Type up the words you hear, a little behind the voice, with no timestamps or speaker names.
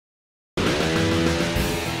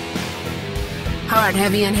Hard,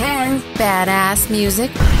 heavy, and hair. Badass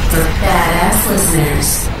music for badass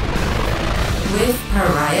listeners. With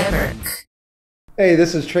Pariah Burke. Hey,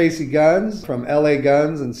 this is Tracii Guns from LA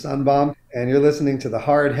Guns and Sunbomb, and you're listening to the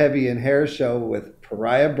Hard, Heavy, and Hair show with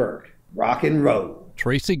Pariah Burke. Rock and roll.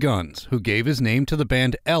 Tracii Guns, who gave his name to the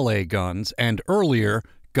band LA Guns and earlier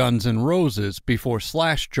Guns N' Roses before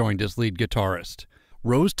Slash joined as lead guitarist,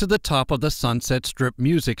 rose to the top of the Sunset Strip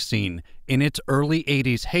music scene in its early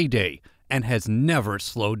 80s heyday and has never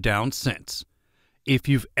slowed down since. If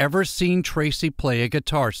you've ever seen Tracii play a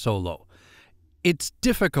guitar solo, it's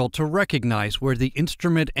difficult to recognize where the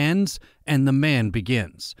instrument ends and the man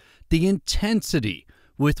begins. The intensity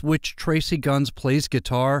with which Tracii Guns plays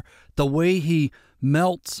guitar, the way he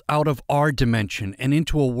melts out of our dimension and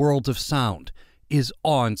into a world of sound, is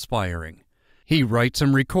awe-inspiring. He writes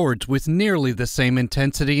and records with nearly the same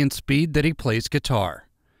intensity and speed that he plays guitar.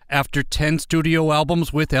 After 10 studio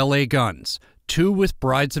albums with LA Guns, 2 with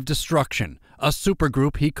Brides of Destruction, a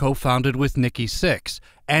supergroup he co-founded with Nikki Sixx,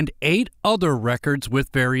 and 8 other records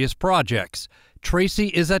with various projects,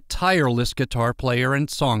 Tracii is a tireless guitar player and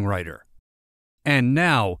songwriter. And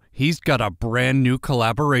now, he's got a brand new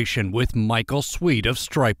collaboration with Michael Sweet of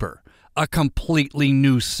Stryper, a completely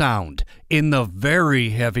new sound in the very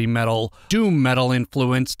heavy metal, doom metal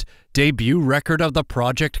influenced debut record of the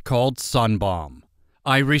project called Sunbomb.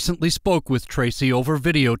 I recently spoke with Tracii over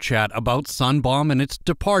video chat about Sunbomb and its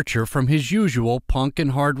departure from his usual punk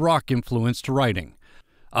and hard rock influenced writing,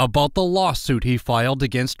 about the lawsuit he filed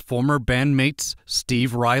against former bandmates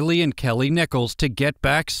Steve Riley and Kelly Nichols to get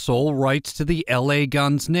back sole rights to the LA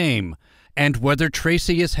Guns name, and whether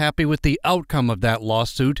Tracii is happy with the outcome of that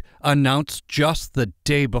lawsuit announced just the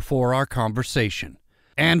day before our conversation.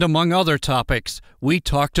 And among other topics, we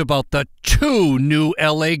talked about the 2 new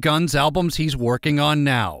LA Guns albums he's working on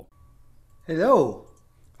now. Hello.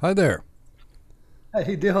 Hi there. How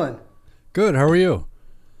you doing? Good, how are you?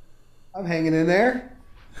 I'm hanging in there.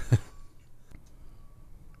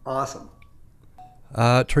 Awesome.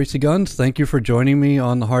 Tracii Guns, thank you for joining me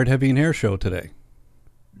on the Hard, Heavy, and Hair show today.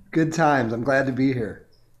 Good times. I'm glad to be here.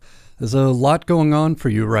 There's a lot going on for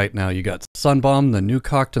you right now. You got Sunbomb, the new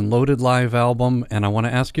Cocked and Loaded live album, and I want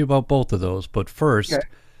to ask you about both of those. But first,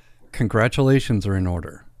 Congratulations are in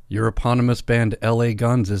order. Your eponymous band LA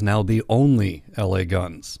Guns is now the only LA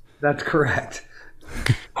Guns. That's correct.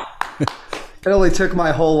 It only took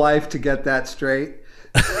my whole life to get that straight.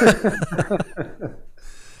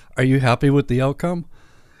 Are you happy with the outcome?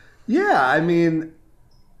 Yeah, I mean,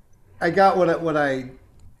 I got what I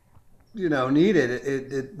needed.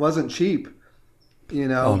 It wasn't cheap,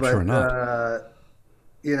 Oh, I'm but sure not.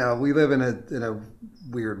 We live in a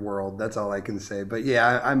weird world. That's all I can say. But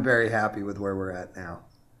yeah, I'm very happy with where we're at now.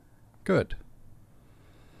 Good.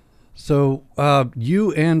 So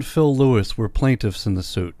you and Phil Lewis were plaintiffs in the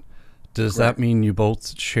suit. Does that mean you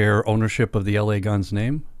both share ownership of the LA Guns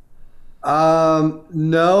name?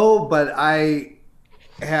 No, but I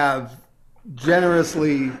have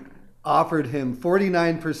generously offered him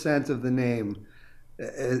 49% of the name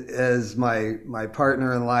as my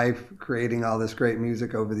partner in life, creating all this great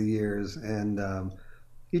music over the years. And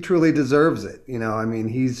he truly deserves it. I mean,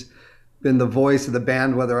 he's been the voice of the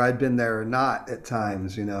band, whether I've been there or not at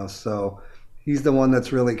times, so he's the one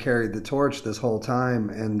that's really carried the torch this whole time.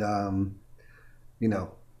 And,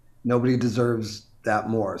 nobody deserves that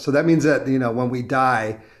more. So that means that, when we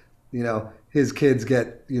die, his kids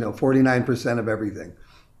get, 49% of everything.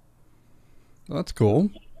 Well, that's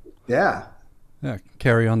cool. Yeah. Yeah,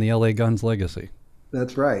 carry on the LA Guns legacy.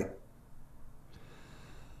 That's right.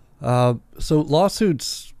 So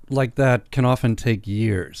lawsuits like that can often take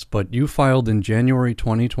years, but you filed in January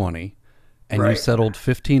 2020, and you settled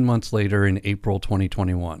 15 months later in April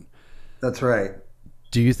 2021. That's right.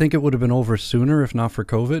 Do you think it would have been over sooner if not for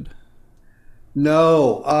COVID?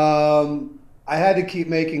 No. I had to keep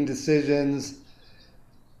making decisions,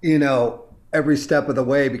 every step of the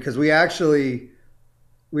way, because we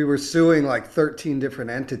were suing like 13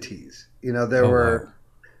 different entities. There were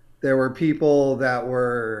people that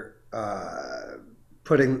were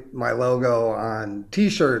putting my logo on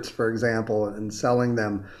T-shirts, for example, and selling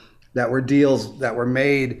them, that were deals that were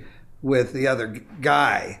made with the other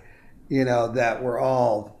guy, that were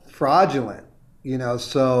all fraudulent,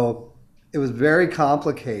 so it was very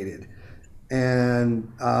complicated. And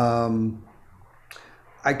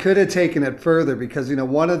I could have taken it further because,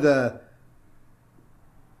 another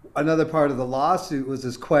part of the lawsuit was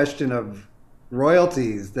this question of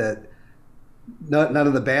royalties that none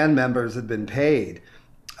of the band members had been paid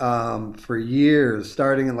for years,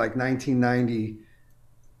 starting in like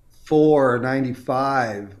 1994,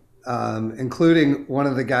 95. including one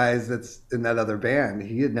of the guys that's in that other band.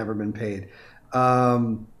 He had never been paid.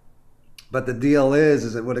 But the deal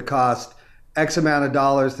is it would have cost X amount of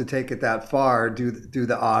dollars to take it that far, do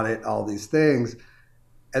the audit, all these things.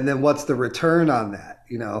 And then what's the return on that,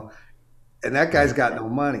 you know? And that guy's got no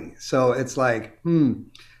money. So it's like,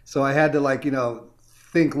 So I had to, like, you know,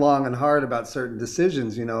 think long and hard about certain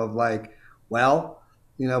decisions, you know, of like, well,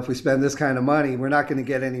 you know, if we spend this kind of money, we're not going to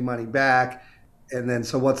get any money back. And then,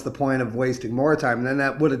 so what's the point of wasting more time? And then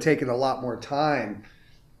that would have taken a lot more time,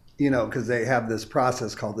 you know, because they have this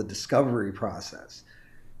process called the discovery process.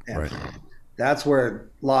 And right. That's where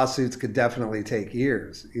lawsuits could definitely take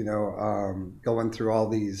years, you know, going through all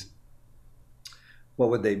these, what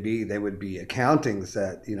would they be? They would be accountings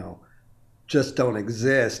that, you know, just don't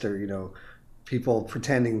exist, or, you know, people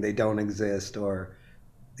pretending they don't exist, or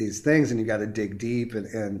these things, and you got to dig deep,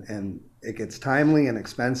 and it gets timely and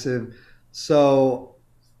expensive. So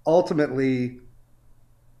ultimately,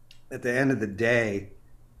 at the end of the day,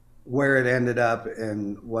 where it ended up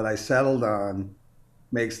and what I settled on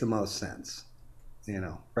makes the most sense, you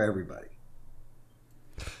know, for everybody.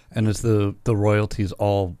 And is the royalties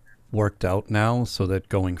all worked out now, so that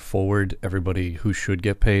going forward, everybody who should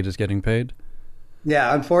get paid is getting paid?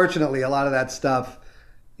 Yeah, unfortunately, a lot of that stuff,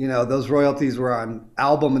 you know, those royalties were on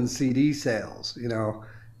album and CD sales, you know,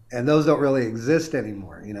 and those don't really exist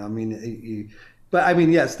anymore, you know. I mean, but I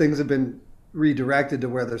mean, yes, things have been redirected to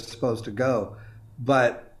where they're supposed to go,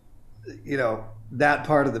 but, you know, that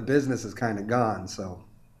part of the business is kind of gone, so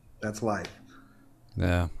that's life.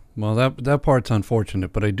 Yeah, well, that part's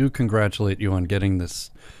unfortunate, but I do congratulate you on getting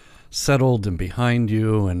this settled and behind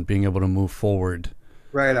you and being able to move forward.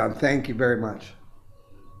 Right on. Thank you very much.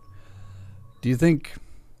 Do you think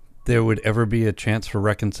there would ever be a chance for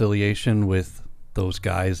reconciliation with those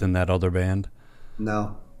guys in that other band?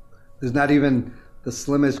 No, there's not even the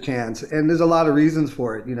slimmest chance. And there's a lot of reasons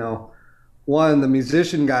for it. You know, one, the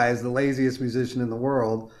musician guy is the laziest musician in the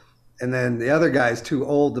world. And then the other guy's too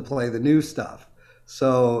old to play the new stuff.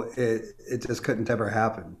 So it just couldn't ever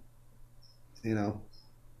happen, you know?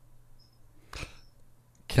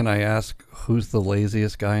 Can I ask who's the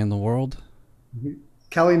laziest guy in the world?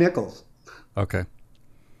 Kelly Nichols. Okay.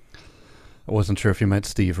 I wasn't sure if you meant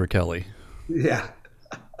Steve or Kelly. Yeah.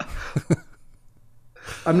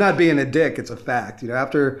 I'm not being a dick. It's a fact. You know,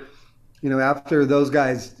 after those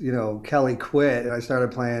guys, you know, Kelly quit, and I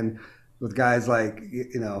started playing with guys like,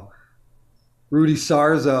 you know, Rudy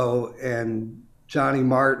Sarzo and Johnny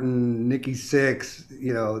Martin, Nikki Sixx,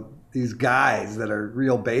 you know, these guys that are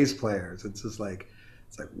real bass players. It's just like,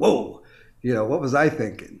 whoa, you know, what was I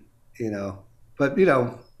thinking, you know? But, you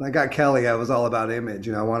know, when I got Kelly, I was all about image.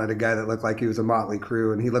 You know, I wanted a guy that looked like he was a Motley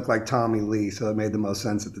Crue, and he looked like Tommy Lee, so it made the most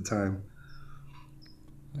sense at the time.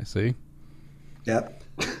 I see. Yep.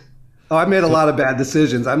 Oh, I made a lot of bad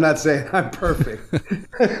decisions. I'm not saying I'm perfect.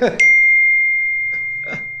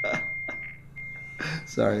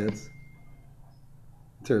 Sorry, let's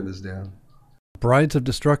turn this down. Brides of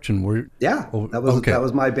Destruction were... Yeah, that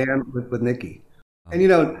was my band with Nikki. And, you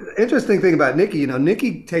know, interesting thing about Nikki, you know,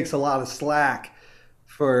 Nikki takes a lot of slack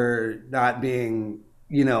for not being,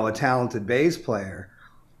 you know, a talented bass player.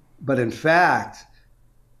 But in fact,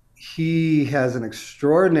 he has an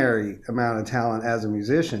extraordinary amount of talent as a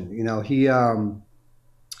musician. You know, he, I'll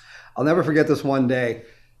never forget this one day.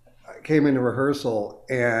 I came into rehearsal,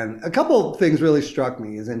 and a couple of things really struck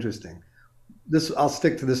me as interesting. I'll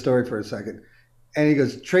stick to this story for a second. And he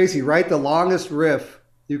goes, "Tracii, write the longest riff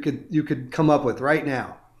you could come up with right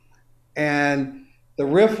now." And the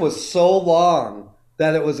riff was so long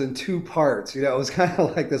that it was in two parts. You know, it was kind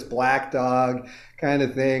of like this Black Dog kind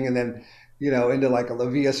of thing, and then, you know, into like a La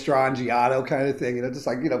Via Strangiato kind of thing, you know, just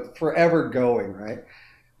like, you know, forever going, right?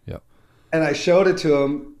 Yeah. And I showed it to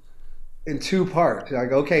him in two parts. I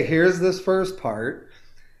go, okay, here's this first part.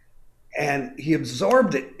 And he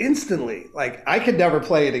absorbed it instantly. Like, I could never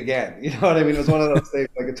play it again. You know what I mean? It was one of those things,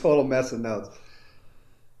 like a total mess of notes.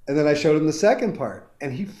 And then I showed him the second part,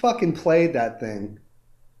 and he fucking played that thing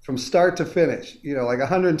from start to finish, you know, like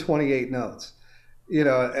 128 notes, you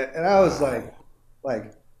know, and I was like,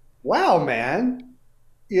 wow, man,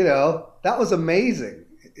 you know, that was amazing.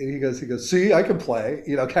 And he goes, see, I can play,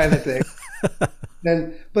 you know, kind of thing.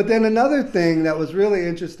 But then another thing that was really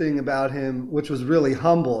interesting about him, which was really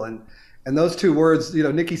humble, and those two words, you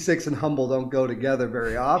know, Nikki Sixx and humble don't go together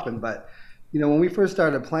very often, but, you know, when we first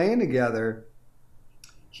started playing together,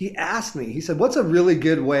 he asked me, he said, what's a really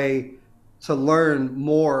good way to learn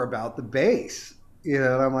more about the bass? You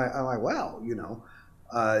know, and I'm like, well, you know,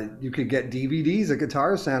 you could get DVDs at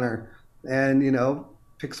Guitar Center and, you know,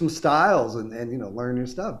 pick some styles and, you know, learn your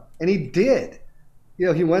stuff. And he did.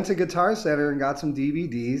 he went to Guitar Center and got some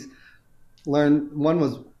DVDs, learned, one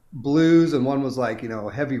was blues and one was like,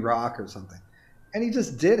 heavy rock or something. And he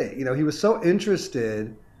just did it. He was so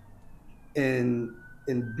interested in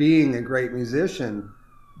being a great musician,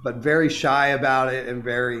 but very shy about it, and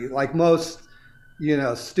very, like most,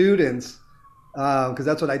 students, because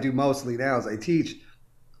that's what I do mostly now is I teach.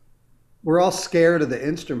 We're all scared of the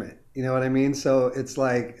instrument. You know what I mean? So it's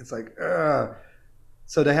like, ugh.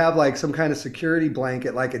 So to have like some kind of security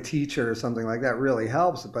blanket, like a teacher or something like that, really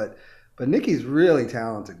helps. But Nikki's really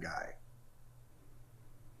talented guy.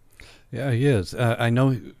 Yeah, he is. I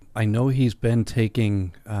know he's been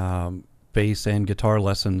taking bass and guitar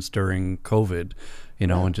lessons during COVID,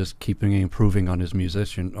 and just keeping improving on his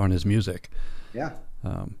music. Yeah.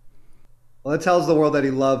 Well, it tells the world that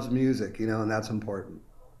he loves music, and that's important.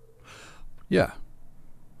 Yeah.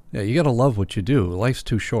 Yeah, you got to love what you do. Life's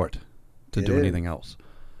too short to do anything else.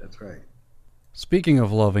 That's right. Speaking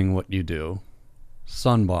of loving what you do,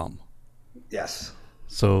 Sunbomb. Yes.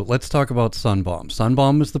 So let's talk about Sunbomb.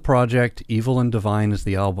 Sunbomb is the project, Evil and Divine is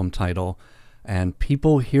the album title, and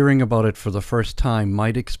people hearing about it for the first time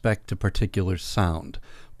might expect a particular sound,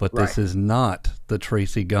 but this is not the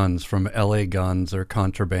Tracii Guns from LA Guns or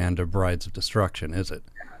Contraband or Brides of Destruction, is it?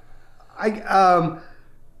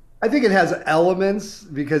 I think it has elements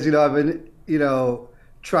because, I've been,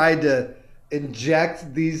 tried to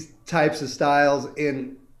inject these types of styles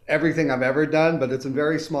in everything I've ever done, but it's in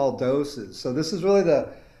very small doses. So this is really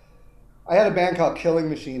I had a band called Killing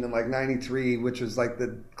Machine in like 93, which was like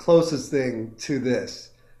the closest thing to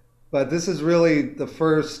this. But this is really the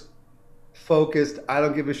first focused, I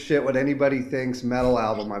don't give a shit what anybody thinks metal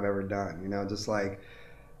album I've ever done. Just like,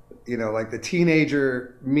 like the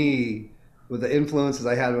teenager me, with the influences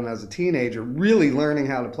I had when I was a teenager, really learning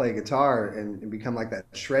how to play guitar and become like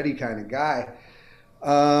that shreddy kind of guy.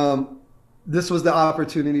 This was the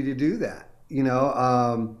opportunity to do that.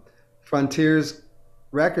 Frontiers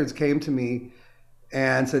Records came to me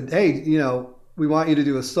and said, hey, we want you to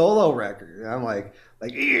do a solo record. And I'm like,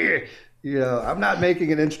 I'm not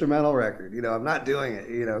making an instrumental record, I'm not doing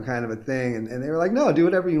it, kind of a thing. And they were like, no, do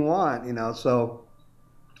whatever you want, So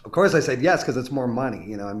of course I said yes, because it's more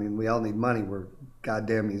money. We all need money. We're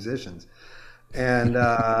goddamn musicians. And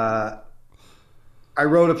I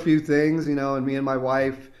wrote a few things, and me and my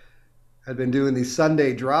wife had been doing these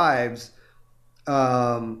Sunday drives,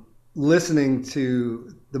 listening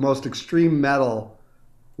to the most extreme metal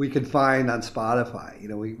we could find on Spotify.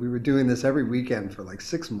 We were doing this every weekend for like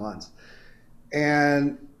 6 months.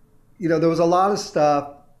 And, there was a lot of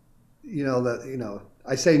stuff, that,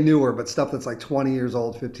 I say newer, but stuff that's like 20 years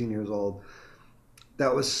old, 15 years old,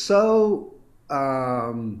 that was so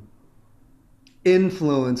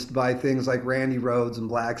influenced by things like Randy Rhoads and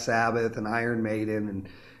Black Sabbath and Iron Maiden and,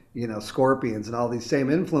 Scorpions and all these same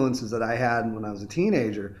influences that I had when I was a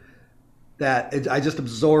teenager, that I just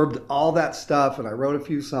absorbed all that stuff, and I wrote a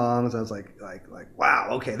few songs. I was like, wow,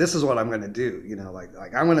 okay, this is what I'm going to do.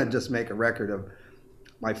 Like I'm going to just make a record of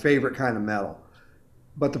my favorite kind of metal.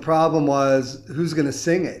 But the problem was, who's going to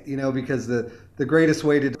sing it? Because the greatest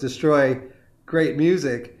way to destroy great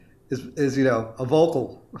music is a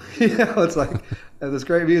vocal. It's like this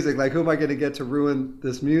great music. Like, who am I going to get to ruin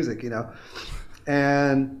this music?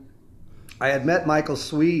 And I had met Michael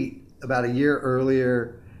Sweet about a year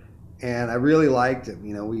earlier, and I really liked him.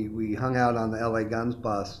 We hung out on the LA Guns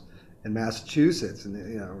bus in Massachusetts,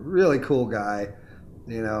 and really cool guy.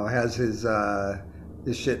 Has his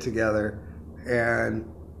shit together. And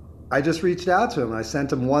I just reached out to him. I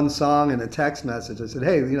sent him one song and a text message. I said,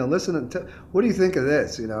 hey, listen, what do you think of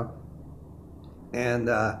this? And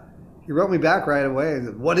he wrote me back right away and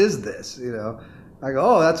said, what is this? I go,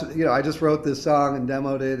 oh, that's, I just wrote this song and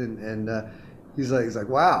demoed it. And he's like,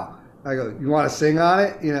 wow. I go, you want to sing on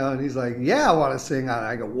it? And he's like, yeah, I want to sing on it.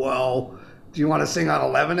 I go, well, do you want to sing on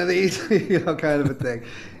 11 of these? Kind of a thing.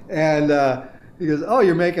 And he goes, oh,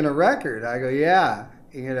 you're making a record. I go, yeah.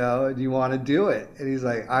 Do you want to do it? And he's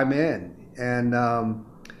like, I'm in. And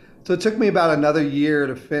so it took me about another year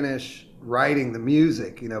to finish writing the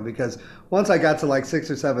music, because once I got to like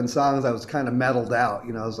 6 or 7 songs, I was kind of metaled out.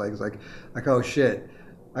 I was like, oh shit,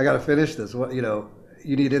 I got to finish this. What,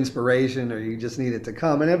 you need inspiration, or you just need it to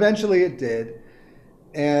come. And eventually it did.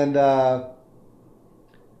 And I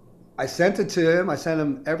sent it to him. I sent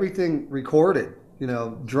him everything recorded.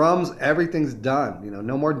 Drums, everything's done.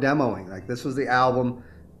 No more demoing. Like, this was the album.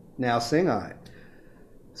 Now sing on it.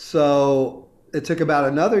 So it took about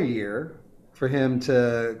another year for him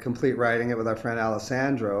to complete writing it with our friend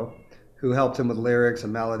Alessandro, who helped him with lyrics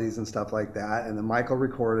and melodies and stuff like that. And then Michael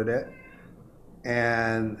recorded it.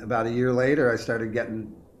 And about a year later, I started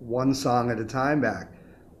getting one song at a time back.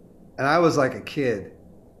 And I was like a kid,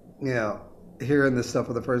 you know, hearing this stuff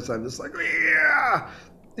for the first time, just like, yeah,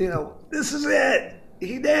 you know, this is it.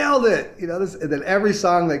 He nailed it. You know, this, and then every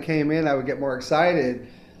song that came in, I would get more excited.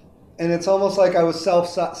 And it's almost like I was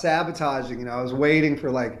self-sabotaging, you know, I was waiting for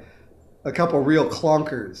like a couple real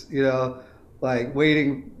clunkers, you know, like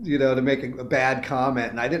waiting, you know, to make a bad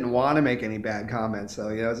comment. And I didn't want to make any bad comments. So,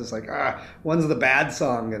 you know, it's just like, when's the bad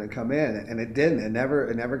song going to come in? And it didn't. It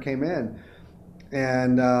never came in.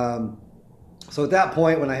 And so at that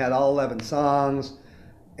point, when I had all 11 songs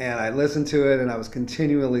and I listened to it and I was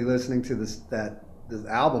continually listening to this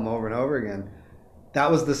album over and over again, that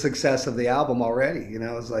was the success of the album already. You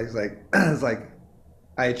know, it was like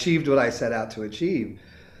I achieved what I set out to achieve.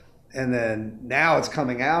 And then now it's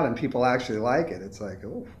coming out and people actually like it. It's like,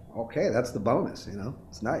 oh, okay, that's the bonus, you know?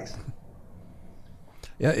 It's nice.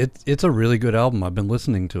 Yeah, it's a really good album. I've been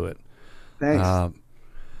listening to it.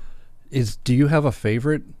 Thanks. Do you have a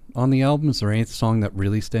favorite on the album? Is there any song that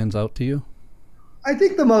really stands out to you? I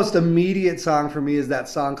think the most immediate song for me is that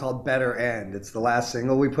song called Better End. It's the last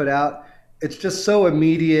single we put out. It's just so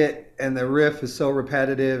immediate, and the riff is so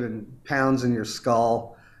repetitive and pounds in your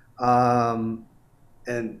skull.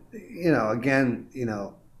 And, you know, again, you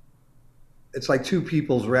know, it's like two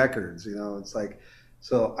people's records, you know, it's like,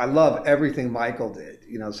 so I love everything Michael did,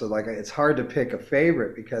 you know, so like it's hard to pick a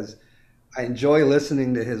favorite because I enjoy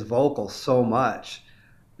listening to his vocals so much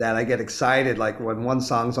that I get excited, like when one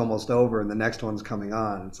song's almost over and the next one's coming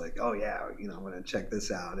on. It's like, oh yeah, you know, I'm going to check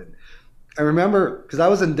this out. And I remember, because I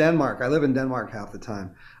was in Denmark, I live in Denmark half the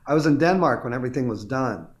time. I was in Denmark when everything was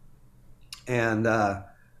done. And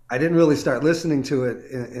I didn't really start listening to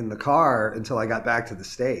it in the car until I got back to the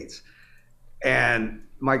States. And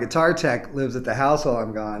my guitar tech lives at the house while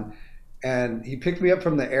I'm gone. And he picked me up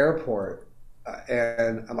from the airport.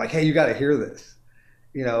 And I'm like, hey, you got to hear this.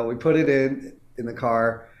 You know, we put it in the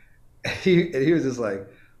car. He was just like,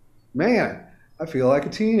 man, I feel like a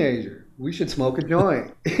teenager. We should smoke a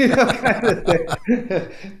joint. You know, kind of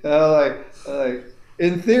thing. like,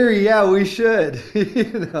 in theory, yeah, we should.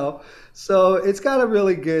 You know, so it's got a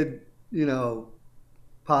really good, you know,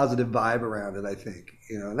 positive vibe around it, I think.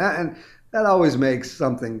 You know, and that always makes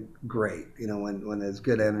something great. You know, when there's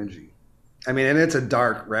good energy. I mean, and it's a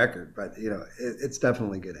dark record, but you know, it's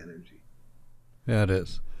definitely good energy. Yeah, it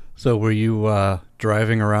is. So were you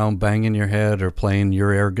driving around banging your head or playing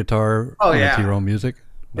your air guitar to your own music?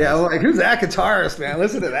 Nice. Yeah, like, who's that guitarist, man?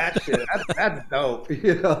 Listen to that shit. That's dope.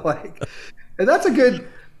 You know, like, and that's a good,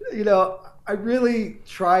 you know, I really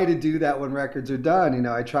try to do that when records are done. You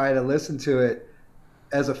know, I try to listen to it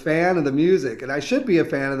as a fan of the music, and I should be a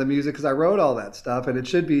fan of the music because I wrote all that stuff, and it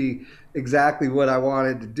should be exactly what I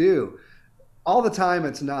wanted to do. All the time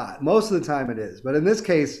it's not. Most of the time it is. But in this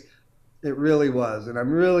case, it really was. And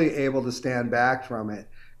I'm really able to stand back from it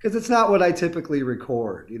because it's not what I typically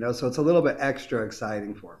record, you know, so it's a little bit extra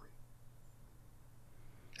exciting for me.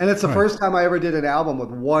 And it's the first time I ever did an album with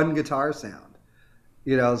one guitar sound.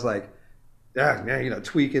 You know, I was like, yeah, you know,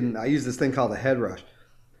 tweaking. I used this thing called a head rush.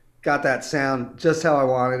 Got that sound just how I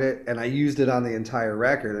wanted it, and I used it on the entire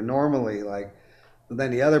record. And normally, like, then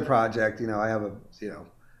the other project, you know, I have a, you know,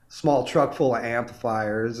 small truck full of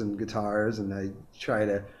amplifiers and guitars, and I try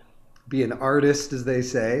to be an artist, as they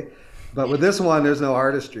say. But with this one, there's no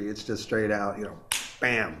artistry. It's just straight out, you know,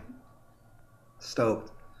 bam,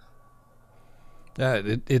 stoked. Yeah,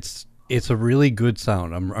 it's a really good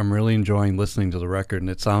sound. I'm really enjoying listening to the record, and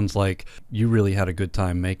it sounds like you really had a good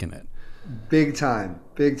time making it. Big time.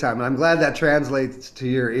 And I'm glad that translates to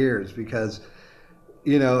your ears because,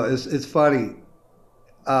 you know, it's funny.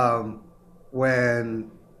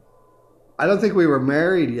 When I don't think we were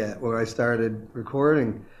married yet when I started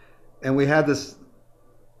recording, and we had this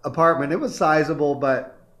apartment. It was sizable,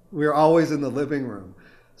 but we were always in the living room.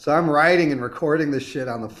 So I'm writing and recording this shit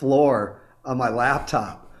on the floor on my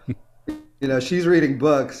laptop. You know, she's reading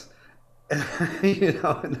books, and, you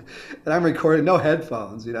know, and I'm recording, no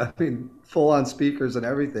headphones, you know, I mean, full on speakers and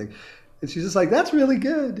everything. And she's just like, that's really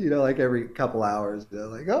good, you know, like every couple hours, you know,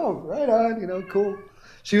 like, oh, right on, you know, cool.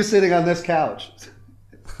 She was sitting on this couch.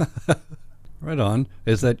 Right on.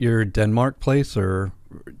 Is that your Denmark place or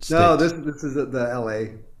States? No, this is at the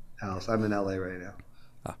LA house. I'm in LA right now.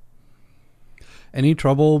 Ah. Any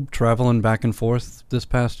trouble traveling back and forth this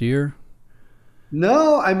past year?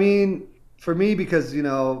 No, I mean, for me, because, you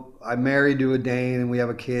know, I'm married to a Dane and we have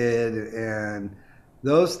a kid and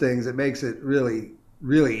those things, it makes it really,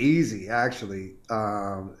 really easy, actually.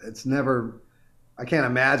 It's never, I can't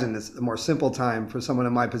imagine it's a more simple time for someone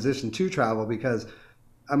in my position to travel because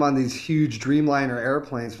I'm on these huge Dreamliner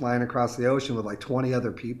airplanes flying across the ocean with like 20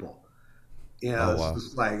 other people. You know, Oh, it's wow.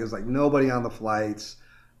 just like, it's like nobody on the flights.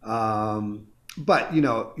 But, you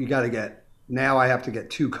know, you got to get, now I have to get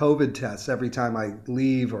 2 COVID tests every time I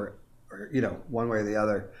leave or, you know, one way or the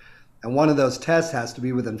other. And one of those tests has to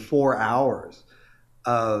be within 4 hours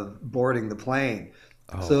of boarding the plane.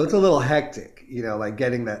 So Oh, it's a little hectic, you know, like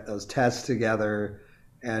getting those tests together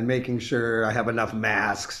and making sure I have enough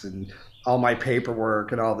masks and all my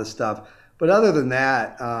paperwork and all this stuff. But other than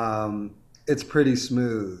that, it's pretty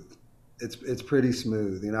smooth. It's pretty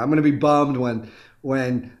smooth. You know, I'm going to be bummed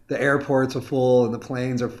when the airports are full and the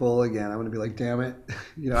planes are full again. I'm going to be like, damn it,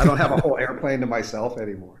 you know, I don't have a whole airplane to myself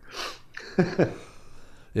anymore.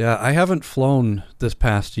 yeah. I haven't flown this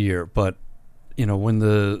past year, but you know,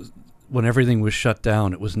 when everything was shut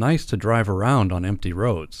down, it was nice to drive around on empty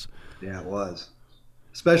roads. Yeah, it was,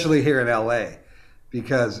 especially here in LA,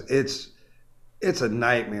 because it's a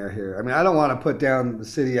nightmare here. I mean, I don't want to put down the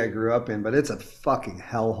city I grew up in, but it's a fucking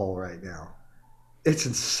hellhole right now. It's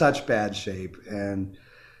in such bad shape, and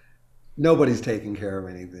nobody's taking care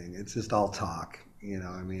of anything. It's just all talk. You know,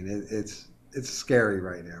 I mean, it's scary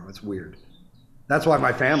right now. It's weird. That's why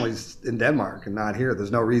my family's in Denmark and not here.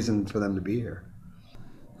 There's no reason for them to be here.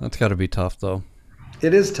 That's got to be tough, though.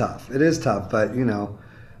 It is tough. It is tough, but you know,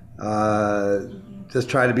 just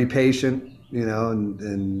try to be patient. You know,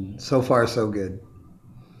 and so far so good.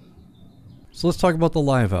 So let's talk about the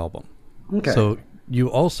live album. Okay. So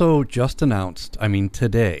you also just announced, I mean,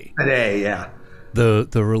 today, Yeah. the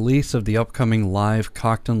release of the upcoming live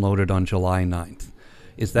Cocked and Loaded on July 9th.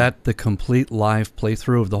 Is that the complete live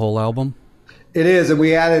playthrough of the whole album? It is, and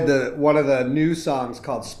we added one of the new songs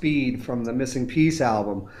called Speed from the Missing Piece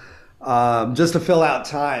album, just to fill out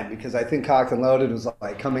time, because I think Cocked and Loaded was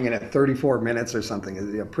like coming in at 34 minutes or something.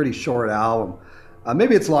 It's a pretty short album.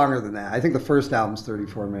 Maybe it's longer than that. I think the first album's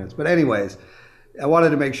 34 minutes. But anyways, I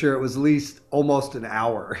wanted to make sure it was at least almost an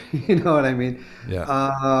hour. You know what I mean?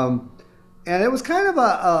 Yeah. And it was kind of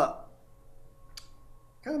a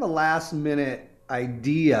last minute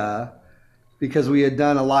idea, because we had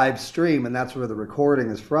done a live stream, and that's where the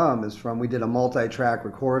recording is from. We did a multi-track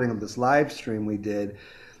recording of this live stream we did,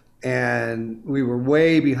 and we were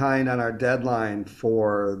way behind on our deadline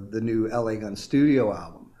for the new LA Gun studio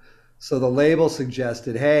album. So the label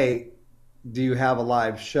suggested, hey, do you have a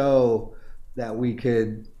live show that we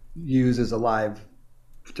could use to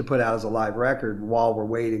put out as a live record while we're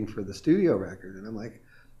waiting for the studio record? And I'm like,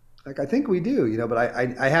 I think we do, you know, but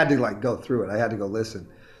I had to like go through it. I had to go listen.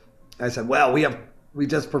 I said, well, we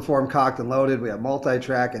just performed Cocked and Loaded. We have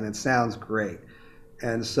multi-track and it sounds great.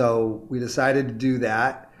 And so we decided to do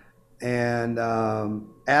that. And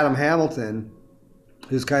Adam Hamilton,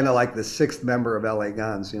 who's kind of like the 6th member of LA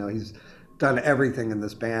Guns, you know, he's done everything in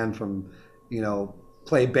this band, from, you know,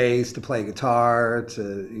 play bass to play guitar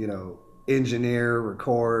to, you know, engineer,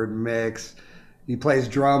 record, mix. He plays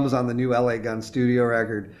drums on the new LA Gun studio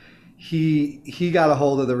record. He got a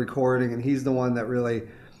hold of the recording, and he's the one that really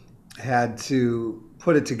had to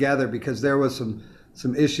put it together, because there was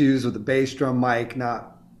some issues with the bass drum mic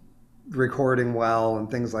not recording well and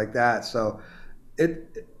things like that. So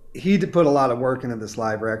he did put a lot of work into this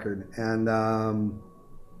live record, and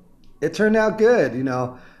it turned out good. You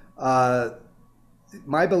know,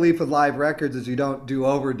 my belief with live records is you don't do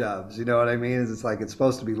overdubs. You know what I mean? It's like it's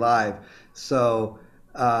supposed to be live. So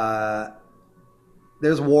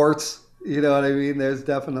there's warts. You know what I mean? There's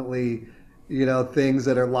definitely, you know, things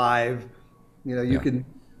that are live. You know, you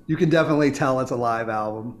can definitely tell it's a live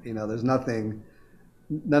album. You know, there's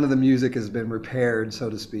none of the music has been repaired, so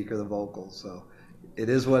to speak, or the vocals. So it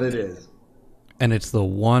is what it is. And it's the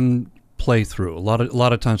one playthrough. A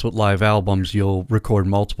lot of times with live albums, you'll record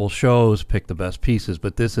multiple shows, pick the best pieces,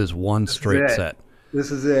 but this is one straight set.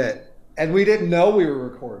 This is it. And we didn't know we were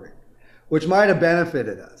recording, which might have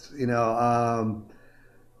benefited us, you know,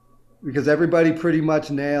 because everybody pretty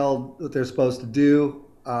much nailed what they're supposed to do.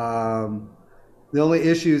 The only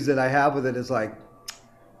issues that I have with it is, like,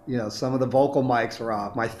 you know, some of the vocal mics are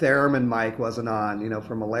off. My theremin mic wasn't on, you know,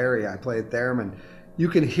 for malaria. I played theremin. You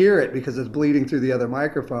can hear it because it's bleeding through the other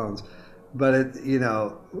microphones, but it, you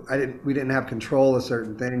know, we didn't have control of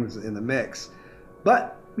certain things in the mix.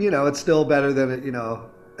 But, you know, it's still better than, you know,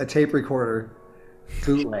 a tape recorder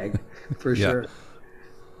bootleg for sure.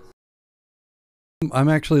 I'm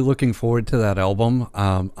actually looking forward to that album.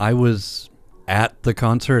 I was at the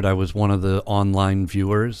concert. I was one of the online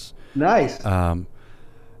viewers. Nice.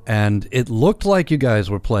 And it looked like you guys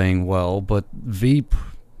were playing well, but Veep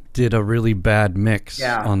did a really bad mix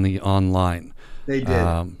on the online. They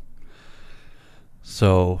did.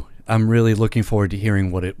 So I'm really looking forward to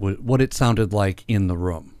hearing what it sounded like in the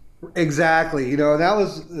room. Exactly. You know, that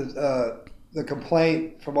was the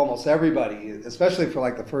complaint from almost everybody, especially for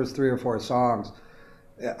like the first 3 or 4 songs,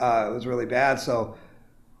 it was really bad. So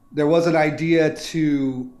there was an idea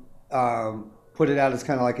to put it out as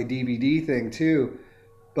kind of like a DVD thing too,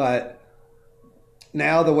 but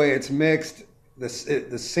now the way it's mixed, the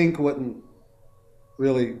sync wouldn't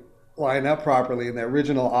really line up properly, and the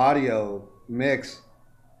original audio mix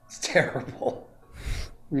is terrible.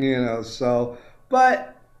 So,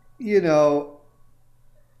 but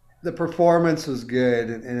the performance was good,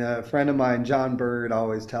 and a friend of mine, John Bird,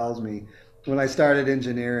 always tells me when I started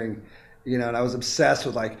engineering, and I was obsessed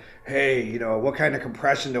with like, hey, what kind of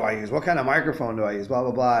compression do I use? What kind of microphone do I use? Blah,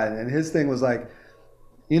 blah, blah. And his thing was like,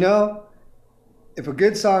 if a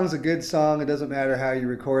good song's a good song, it doesn't matter how you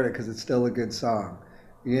record it because it's still a good song,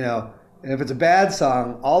 And if it's a bad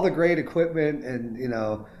song, all the great equipment and,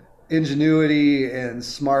 ingenuity and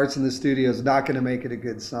smarts in the studio is not going to make it a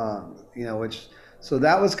good song, so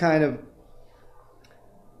that was kind of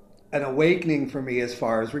an awakening for me as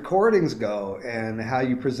far as recordings go and how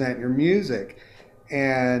you present your music.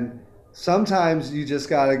 And sometimes you just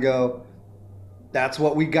got to go, that's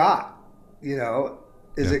what we got,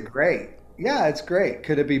 Is it great? Yeah, it's great.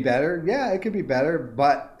 Could it be better? Yeah, it could be better,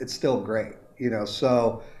 but it's still great,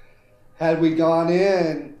 So had we gone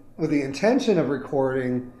in with the intention of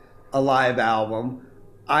recording a live album,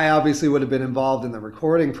 I obviously would have been involved in the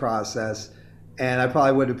recording process, and I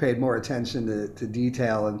probably would have paid more attention to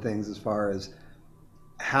detail and things as far as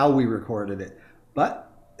how we recorded it. But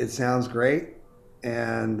it sounds great,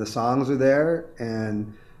 and the songs are there,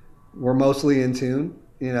 and we're mostly in tune,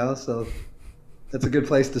 so that's a good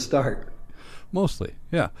place to start. Mostly,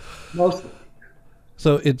 yeah. Mostly.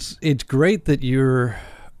 So it's great that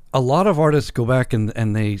a lot of artists go back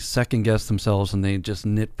and they second guess themselves and they just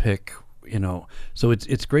nitpick, So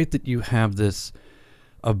it's great that you have this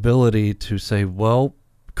ability to say, well,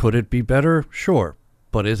 could it be better? Sure.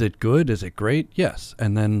 But is it good? Is it great? Yes.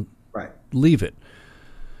 And then leave it.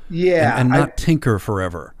 Yeah. And not tinker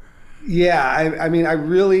forever. Yeah. I mean, I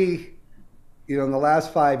really, in the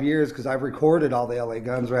last 5 years, because I've recorded all the LA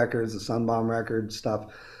Guns records, the Sunbomb record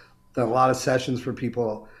stuff, done a lot of sessions for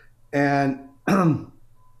people. And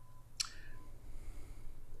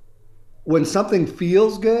when something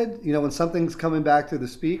feels good, when something's coming back through the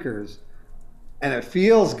speakers and it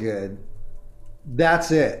feels good,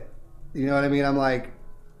 that's it. You know what I mean? I'm like,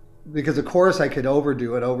 because of course I could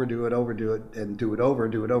overdo it, and do it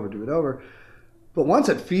over. But once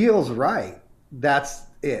it feels right, that's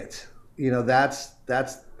it. That's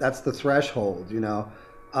the threshold,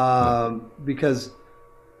 because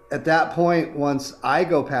at that point, once I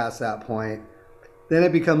go past that point, then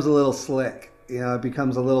it becomes a little slick. It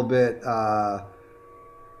becomes a little bit,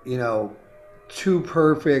 too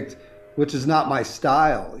perfect, which is not my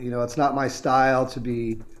style. It's not my style to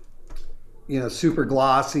be, super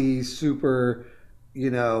glossy, super,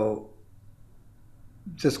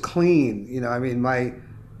 just clean. I mean,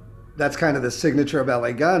 that's kind of the signature of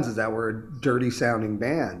LA Guns, is that we're a dirty sounding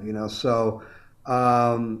band, So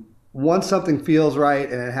once something feels right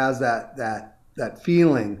and it has that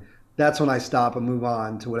feeling, that's when I stop and move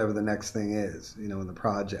on to whatever the next thing is, in the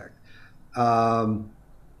project. So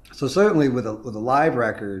certainly with a live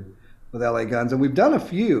record with LA Guns, and we've done a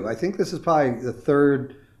few. I think this is probably the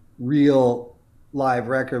third real live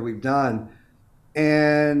record we've done,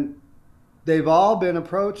 and they've all been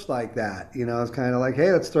approached like that. It's kind of like,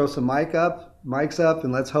 hey, let's throw some mics up,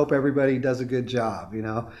 and let's hope everybody does a good job.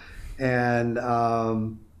 And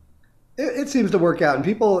it seems to work out, and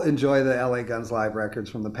people enjoy the LA Guns live records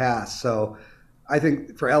from the past. So I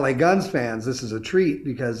think for LA Guns fans, this is a treat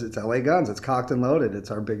because it's LA Guns. It's cocked and loaded.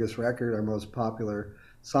 It's our biggest record. Our most popular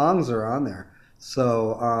songs are on there.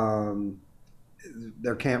 So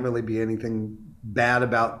there can't really be anything bad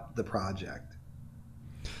about the project.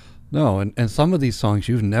 No, and some of these songs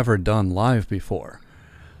you've never done live before.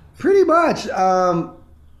 Pretty much. I'm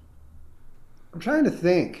trying to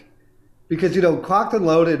think. Because, Cocked and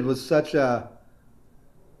Loaded was such a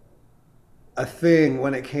thing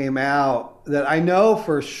when it came out that I know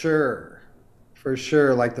for sure,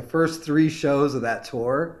 like the first 3 shows of that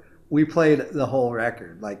tour, we played the whole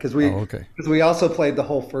record. Like, because we also played the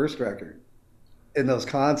whole first record in those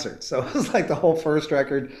concerts. So it was like the whole first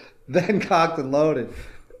record, then Cocked and Loaded,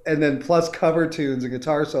 and then plus cover tunes and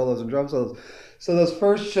guitar solos and drum solos. So those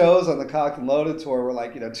first shows on the Cocked and Loaded tour were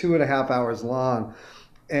like, 2.5 hours long.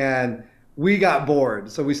 And we got bored,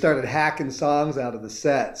 so we started hacking songs out of the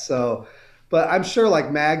set. So, but I'm sure like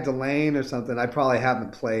Magdalene or something, I probably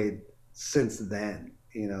haven't played since then,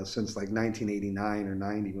 since like 1989 or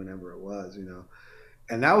 90, whenever it was,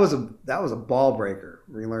 And that was a ball breaker,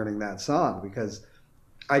 relearning that song, because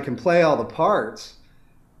I can play all the parts.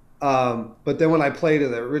 But then when I play to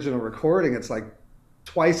the original recording, it's like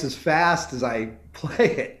twice as fast as I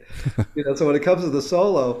play it. So when it comes to the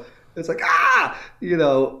solo, it's like,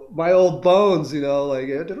 my old bones,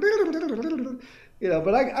 like,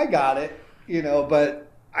 but I got it, but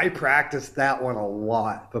I practiced that one a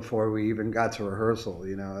lot before we even got to rehearsal.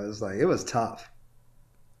 It was tough.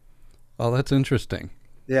 Oh, that's interesting.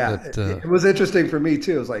 Yeah, it was interesting for me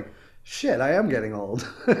too. It was like, shit, I am getting old.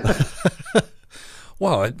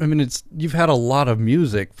 Wow, I mean, you've had a lot of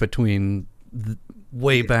music between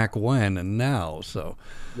way back when and now, so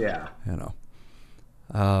yeah,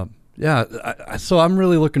 so I'm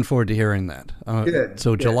really looking forward to hearing that. Good.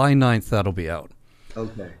 So July 9th, that'll be out.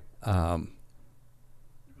 Okay.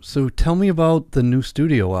 So tell me about the new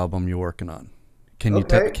studio album you're working on.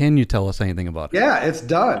 Can you tell us anything about it? Yeah, it's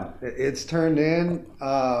done. It's turned in.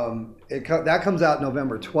 That comes out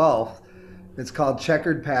November 12th. It's called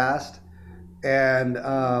Checkered Past, and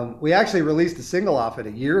we actually released a single off it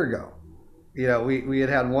a year ago. We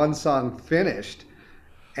had one song finished,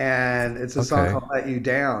 and it's a song called Let You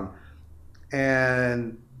Down,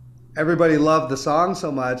 and everybody loved the song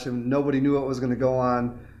so much, and nobody knew what was going to go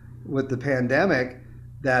on with the pandemic,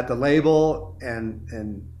 that the label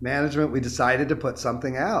and management, we decided to put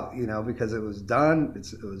something out, because it was done.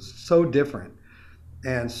 It was so different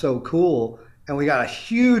and so cool. And we got a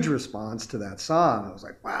huge response to that song. I was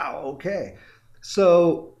like, wow, okay.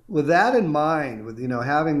 So with that in mind, with,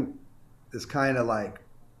 having this kind of like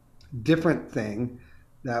different thing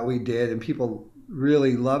that we did and people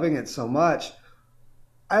really loving it so much,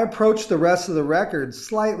 I approached the rest of the record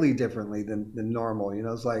slightly differently than normal.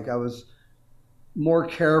 It's like I was more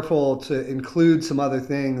careful to include some other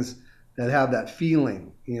things that have that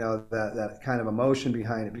feeling, that kind of emotion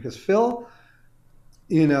behind it. Because Phil,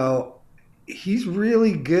 he's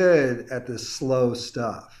really good at the slow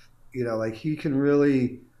stuff. Like he can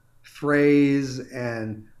really phrase,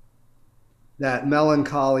 and that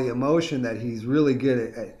melancholy emotion that he's really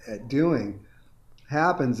good at doing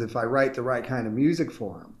happens if I write the right kind of music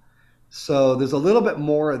for him. So there's a little bit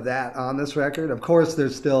more of that on this record. Of course,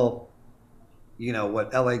 there's still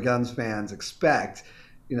what LA Guns fans expect,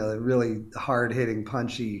 the really hard-hitting,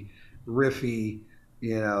 punchy, riffy,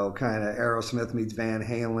 kind of Aerosmith meets Van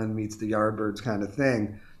Halen meets the Yardbirds kind of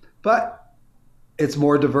thing. But it's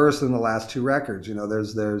more diverse than the last two records.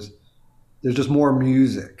 There's just more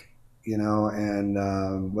music,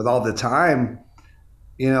 and with all the time,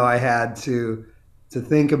 I had to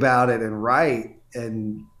think about it and write,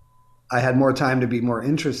 and I had more time to be more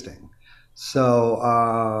interesting. So,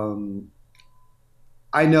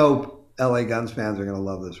 I know LA Guns fans are going to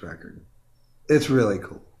love this record. It's really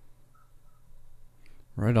cool.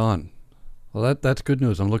 Right on. Well, that's good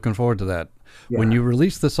news. I'm looking forward to that. Yeah. When you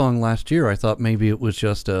released the song last year, I thought maybe it was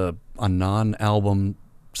just a non-album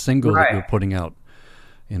single that you're putting out.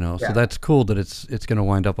 So that's cool that it's going to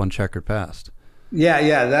wind up on Checkered Past.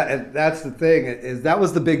 Yeah. That's the thing. That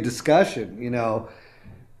was the big discussion.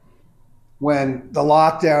 When the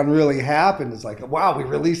lockdown really happened, it's like, wow, we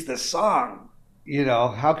released this song.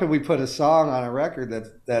 How could we put a song on a record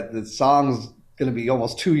that the song's going to be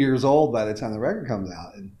almost 2 years old by the time the record comes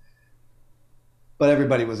out? But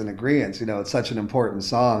everybody was in agreement. It's such an important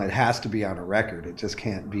song. It has to be on a record. It just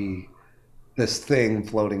can't be this thing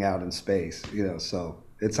floating out in space. So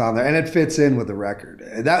it's on there, and it fits in with the record.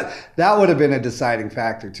 And that would have been a deciding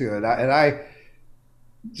factor too. And I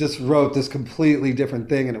just wrote this completely different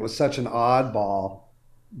thing, and it was such an oddball,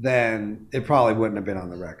 then it probably wouldn't have been on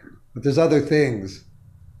the record. But there's other things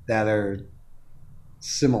that are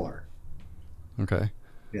similar. Okay.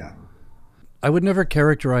 Yeah. I would never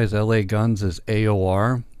characterize LA Guns as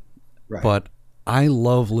AOR, Right. but I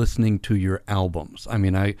love listening to your albums. I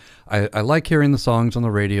mean, I like hearing the songs on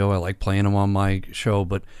the radio. I like playing them on my show,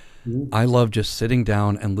 but I love just sitting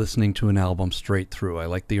down and listening to an album straight through. I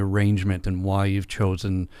like the arrangement and why you've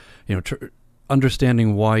chosen,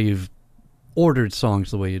 understanding why you've ordered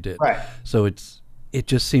songs the way you did. Right. So it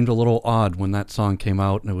just seemed a little odd when that song came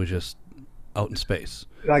out and it was just out in space.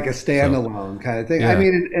 Like a standalone kind of thing. Yeah. I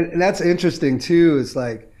mean, and that's interesting too. It's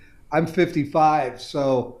like, I'm 55,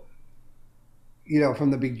 so,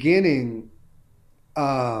 from the beginning,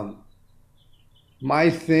 my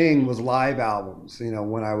thing was live albums,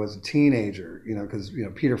 when I was a teenager, because,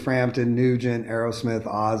 Peter Frampton, Nugent, Aerosmith,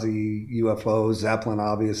 Ozzy, UFO, Zeppelin,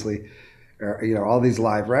 obviously, all these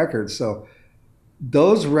live records. So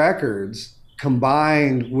those records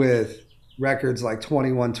combined with records like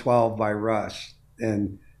 2112 by Rush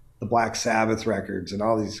and the Black Sabbath records and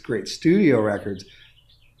all these great studio records,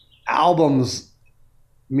 albums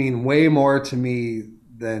mean way more to me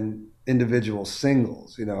than individual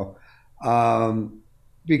singles,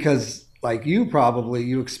 because like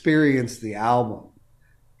you experience the album,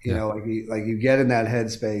 Yeah. like you get in that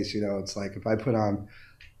headspace, it's like if I put on,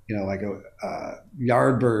 like a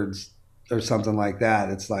Yardbirds or something like that,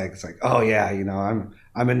 it's like, oh yeah, I'm in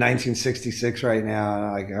 1966 right now,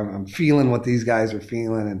 and like I'm feeling what these guys are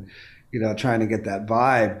feeling, and trying to get that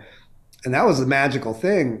vibe. And that was the magical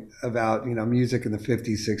thing about music in the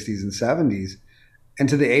 50s, 60s, and 70s, and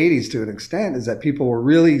to the 80s to an extent, is that people were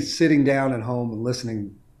really sitting down at home and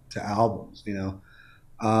listening to albums.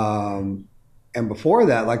 And before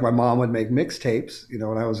that, like my mom would make mixtapes,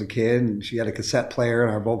 when I was a kid, and she had a cassette player in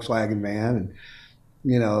our Volkswagen van, and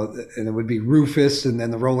and it would be Rufus, and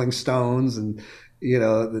then the Rolling Stones, and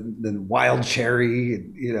then Wild Cherry,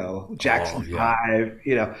 and Jackson Oh,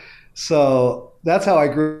 yeah. 5, So that's how I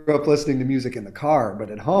grew up listening to music in the car. But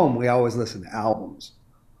at home, we always listened to albums.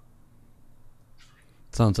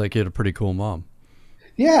 Sounds like you had a pretty cool mom.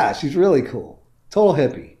 Yeah, she's really cool. Total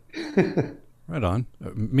hippie. Right on.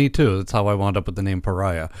 Me too. That's how I wound up with the name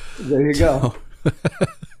Pariah. There you go.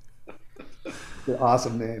 An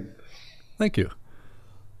awesome name. Thank you.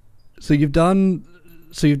 So you've done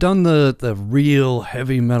the real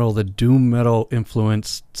heavy metal, the doom metal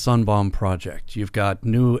influenced Sunbomb project. You've got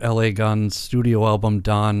new LA Guns studio album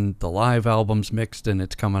done, the live album's mixed and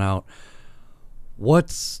it's coming out.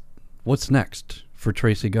 What's next for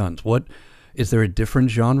Tracii Guns? What is there a different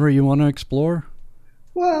genre you want to explore?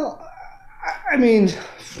 Well, I mean,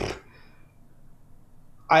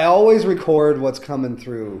 I always record what's coming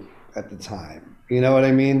through at the time. You know what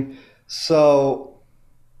I mean? So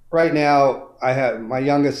right now, I have my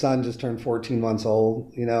youngest son just turned 14 months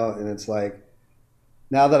old, and it's like,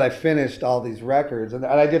 now that I finished all these records, and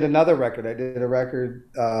I did another record. I did a record,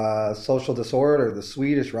 Social Disorder, the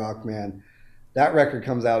Swedish rock man. That record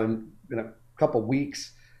comes out in a couple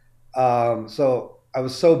weeks. So I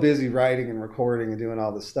was so busy writing and recording and doing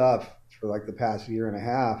all this stuff for like the past year and a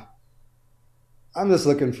half. I'm just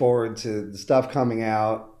looking forward to the stuff coming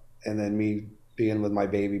out, and then me being with my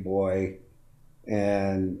baby boy.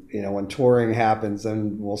 And when touring happens,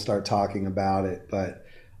 then we'll start talking about it. But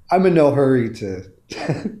I'm in no hurry to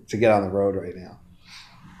to get on the road right now.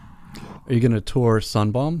 Are you going to tour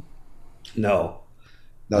Sunbomb? No,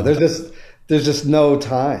 there's just no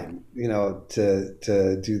time,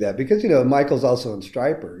 to do that, because Michael's also in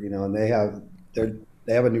Stryper, and they have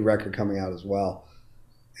a new record coming out as well,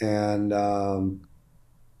 and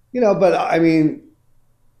but I mean,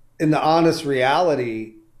 in the honest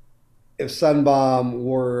reality, if Sunbomb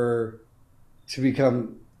were to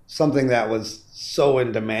become something that was so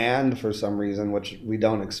in demand for some reason, which we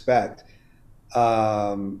don't expect,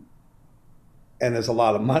 and there's a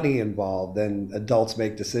lot of money involved, then adults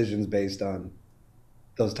make decisions based on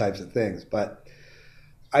those types of things. But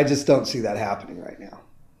I just don't see that happening right now.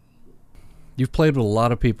 You've played with a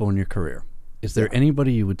lot of people in your career. Is there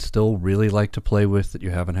anybody you would still really like to play with that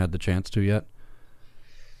you haven't had the chance to yet?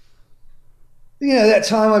 That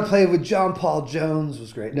time I played with John Paul Jones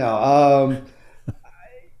was great. No,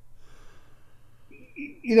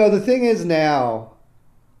 the thing is now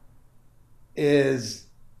is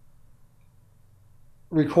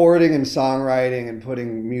recording and songwriting and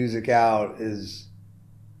putting music out is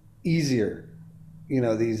easier,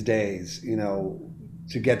 these days,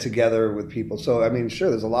 to get together with people. So, I mean, sure,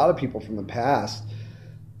 there's a lot of people from the past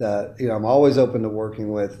that, I'm always open to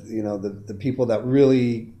working with, the people that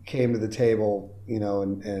really came to the table,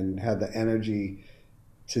 and had the energy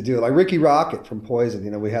to do it. Like Ricky Rocket from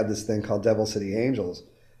Poison, we had this thing called Devil City Angels,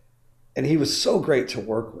 and he was so great to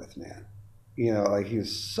work with, man. Like he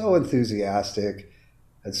was so enthusiastic,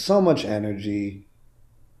 had so much energy,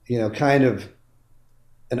 kind of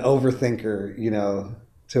an overthinker,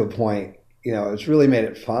 to a point. It's really made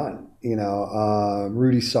it fun.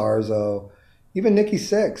 Rudy Sarzo, even Nikki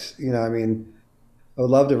Sixx. I mean, I would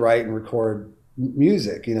love to write and record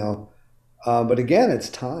music. But again, it's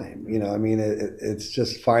time. I mean, it's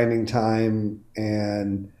just finding time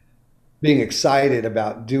and being excited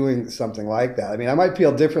about doing something like that. I mean, I might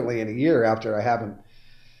feel differently in a year after I haven't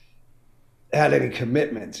had any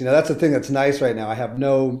commitments. That's the thing that's nice right now. I have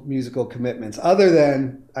no musical commitments, other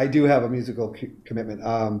than I do have a musical commitment.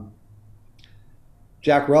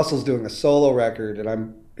 Jack Russell's doing a solo record, and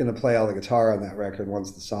I'm going to play all the guitar on that record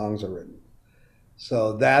once the songs are written.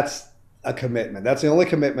 So that's a commitment. That's the only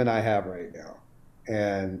commitment I have right now,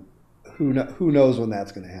 and who knows when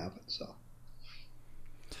that's going to happen. So.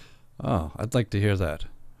 Oh, I'd like to hear that.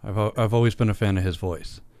 I've always been a fan of his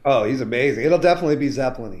voice. Oh, he's amazing. It'll definitely be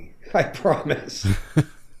Zeppelin-y, I promise.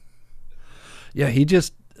 Yeah, he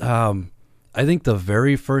just I think the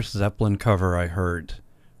very first Zeppelin cover I heard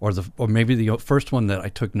or maybe the first one that I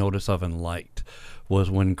took notice of and liked was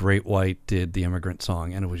when Great White did the Immigrant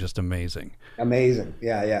Song, and it was just amazing. Amazing.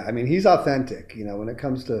 Yeah. I mean, he's authentic, when it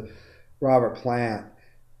comes to Robert Plant,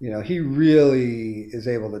 he really is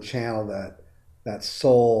able to channel that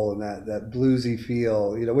soul and that bluesy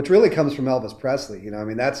feel, which really comes from Elvis Presley. I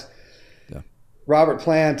mean, Robert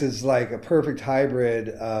Plant is like a perfect hybrid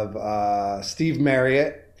of Steve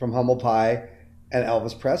Marriott from Humble Pie and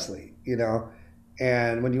Elvis Presley,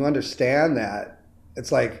 and when you understand that,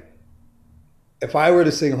 it's like, if I were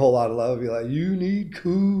to sing a whole lot of love, I'd be like, you need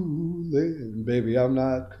cooling, baby, I'm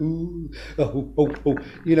not cool. Oh.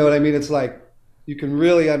 You know what I mean? It's like, you can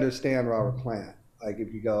really understand Robert Plant. Like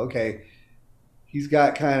if you go, okay, he's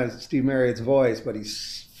got kind of Steve Marriott's voice, but he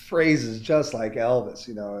phrases just like Elvis,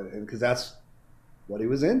 and because that's what he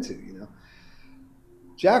was into,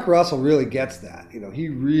 Jack Russell really gets that. He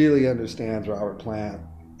really understands Robert Plant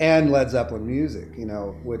and Led Zeppelin music,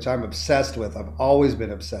 which I'm obsessed with. I've always been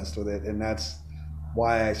obsessed with it, and that's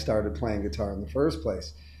why I started playing guitar in the first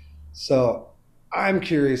place. So I'm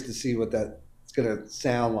curious to see what that's going to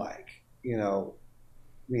sound like, me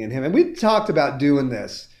and him. And we talked about doing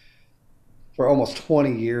this for almost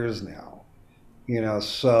 20 years now,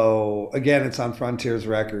 so again, it's on Frontiers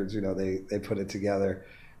Records, they put it together,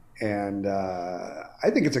 and I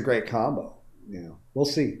think it's a great combo, we'll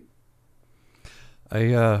see.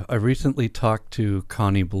 I recently talked to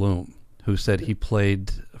Connie Bloom, who said he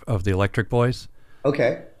played of the Electric Boys.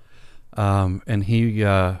 Okay. And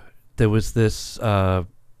there was this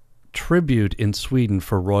tribute in Sweden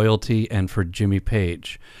for royalty and for Jimmy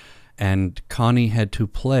Page, and Connie had to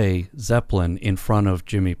play Zeppelin in front of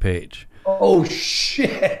Jimmy Page. Oh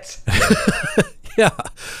shit! Yeah,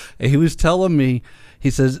 he was telling me. He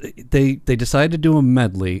says they decided to do a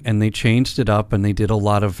medley, and they changed it up, and they did a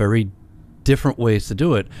lot of very different ways to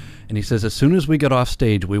do it. And he says, as soon as we got off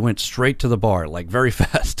stage, we went straight to the bar, like very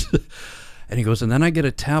fast. And he goes, and then I get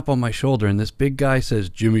a tap on my shoulder, and this big guy says,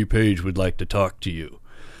 Jimmy Page would like to talk to you.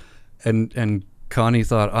 And Connie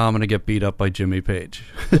thought, I'm going to get beat up by Jimmy Page.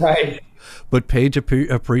 Right. But Page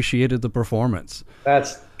appreciated the performance.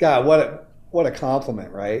 That's, God, what a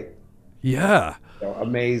compliment, right? Yeah.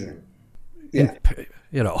 Amazing. Yeah.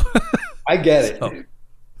 I get it. So,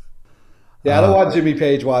 yeah, I don't want Jimmy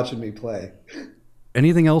Page watching me play.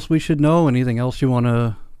 Anything else we should know? Anything else you want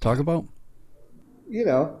to talk about?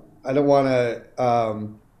 I don't want to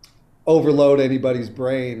overload anybody's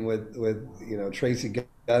brain with Tracii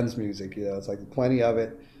Guns music. It's like plenty of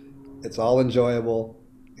it. It's all enjoyable,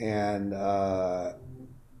 and I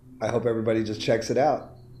hope everybody just checks it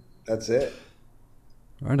out. That's it.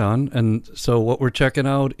 Right on. And so what we're checking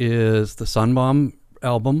out is the Sunbomb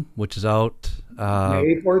album, which is out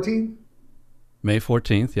May 14th. May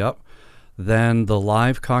 14th, yep. Then the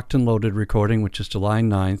live Cocked and Loaded recording, which is July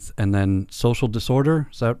 9th, and then Social Disorder,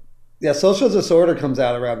 is that? Yeah, Social Disorder comes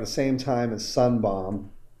out around the same time as Sunbomb.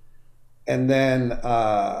 And then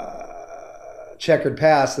Checkered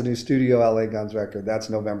Past, the new Studio LA Guns record, that's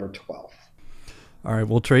November 12th. All right,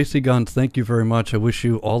 well, Tracii Guns, thank you very much. I wish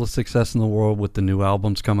you all the success in the world with the new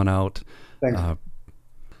albums coming out. Thanks.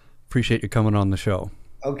 Appreciate you coming on the show.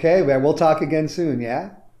 Okay, man, we'll talk again soon, yeah?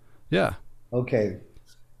 Yeah. Okay.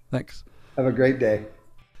 Thanks. Have a great day.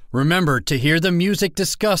 Remember, to hear the music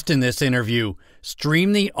discussed in this interview,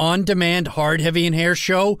 stream the on-demand Hard, Heavy, and Hair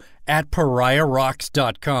show at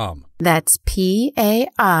pariahrocks.com. That's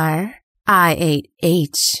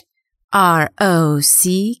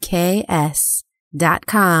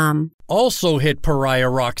PARIAHROCKS.com. Also hit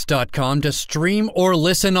pariahrocks.com to stream or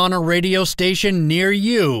listen on a radio station near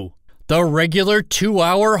you. The regular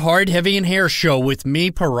 2-hour Hard, Heavy, and Hair show with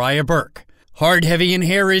me, Pariah Burke. Hard, Heavy, and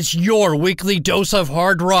Hair is your weekly dose of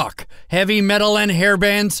hard rock, heavy metal, and hair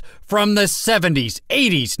bands from the 70s,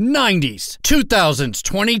 80s, 90s, 2000s,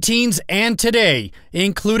 20-teens, and today,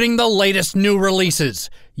 including the latest new releases,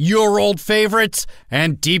 your old favorites,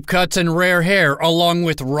 and deep cuts and rare hair, along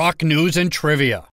with rock news and trivia.